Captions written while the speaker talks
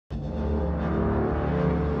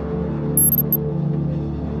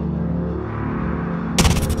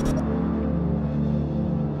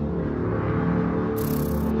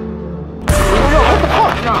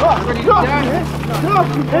Yo.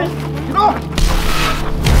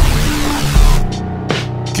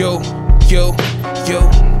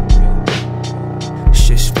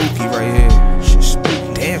 Shit spooky right here. Shit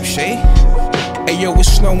spooky. Damn, Shay. Hey yo,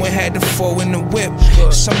 it's snowing, had to fall in the whip.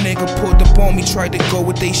 Some nigga pulled up on me, tried to go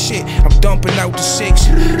with they shit. I'm dumping out the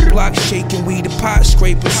 6 block, shaking weed, the pot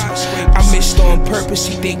scrapers. I missed on purpose,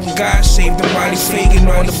 he thinking God saved him while he faking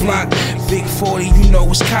on the block. Big 40, you know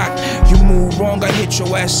it's cocked. You move wrong, I hit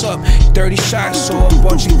your ass up. 30 shots, saw a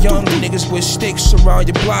bunch of young niggas with sticks around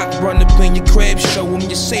your block. Run up in your crib, show them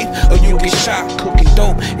you're safe, or you get shot. Cooking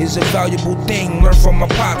dope is a valuable thing, learn from my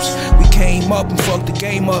pops. We came up and fucked the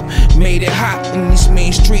game up, made it hot in these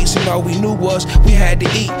main streets, and all we knew was we had to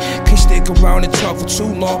eat. Can't stick around and talk for too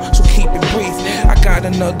long, so keep it brief. I got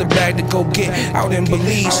another bag to go get out in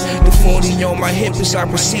Belize. The 40 on my hip as I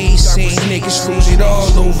proceed. Seen niggas lose it all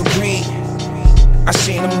over greed. I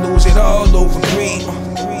seen them lose it all over greed.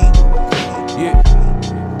 Yeah.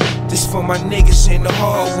 This for my niggas in the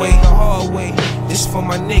hallway. This for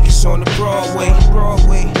my niggas on the Broadway.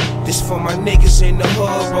 This for my niggas in the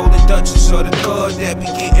hood, rolling Dutchess or the good that be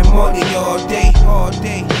getting money all day.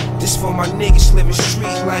 This for my niggas living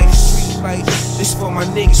street life. This for my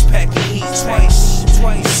niggas packing heat twice.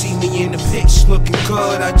 You see me in the pics looking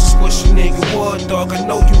good, I just wish a nigga would, dog. I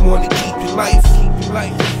know you wanna keep your life.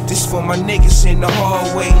 This for my niggas in the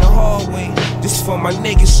hallway. This for my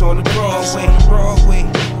niggas on the Broadway.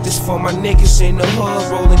 This for my niggas in the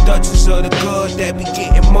hood, rolling Dutchess or the good that be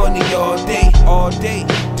getting money all day.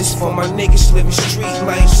 This for my niggas living street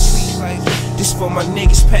life. This for my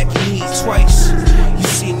niggas packing heat twice. You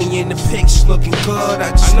see me in the pics looking good,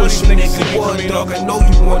 I just wish a nigga would, dog. I know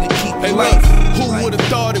you wanna keep your life. Who would've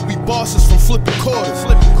thought it? We bosses from flipping quarters.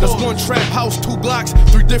 There's one trap house, 2 blocks,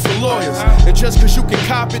 3 different lawyers. And just cause you can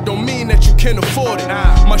cop it don't mean that you can afford it.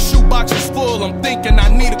 My shoebox is full, I'm thinking I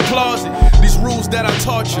need a closet. These rules that I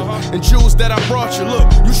taught you and jewels that I brought you.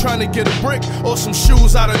 Look, you trying to get a brick or some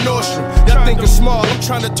shoes out of Nordstrom. Y'all thinking small, I'm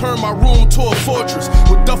trying to turn my room to a fortress.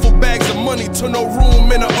 With duffel bags of money to no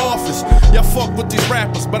room in the office. Y'all fuck with these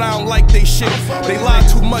rappers, but I don't like they shit. They lie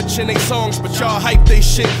too much in they songs, but y'all hype they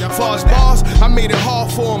shit. Far as bars, I made it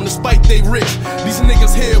hard for them despite they rich. These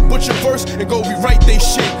niggas here butcher verse and go rewrite they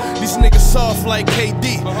shit. These niggas soft like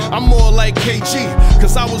KD, I'm more like KG.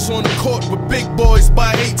 Cause I was on the court with big boys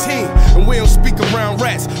by 18. And we don't speak around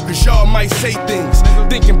rats, cause y'all might say things.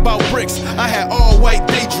 Thinking about bricks, I had all white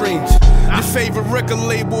daydreams. Your favorite record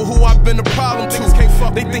label, who I've been a problem to.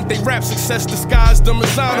 They think they rap success disguised them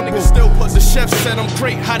as honorable. The chef said I'm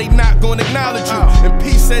great, how they not gonna acknowledge you? And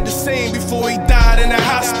P said the same before he died in the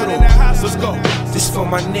hospital. Let's go. This for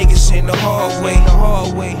my niggas in the hallway.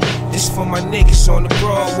 This for my niggas on the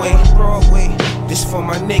Broadway. This for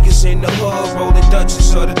my niggas in the hood, rolling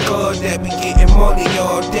Dutchess or the good that be getting money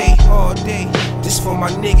all day. This for my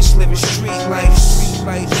niggas living street life.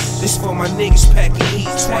 This for my niggas packing heat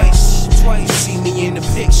twice. You see me in the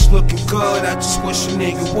pics looking good, I just wish a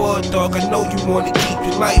nigga would, dog. I know you wanna keep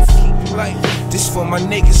your life. This for my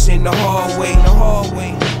niggas in the hallway.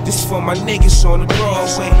 This for my niggas on the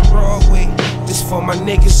Broadway. This for my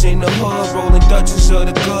niggas in the hood, rolling Dutchess or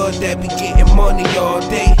the good that be getting money all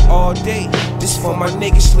day. This for my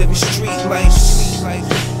niggas living street life.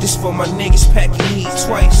 This for my niggas packing heat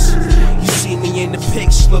twice. You see me in the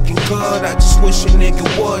pics looking good, I just wish a nigga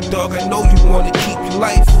would, dog. I know you wanna keep your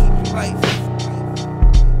life.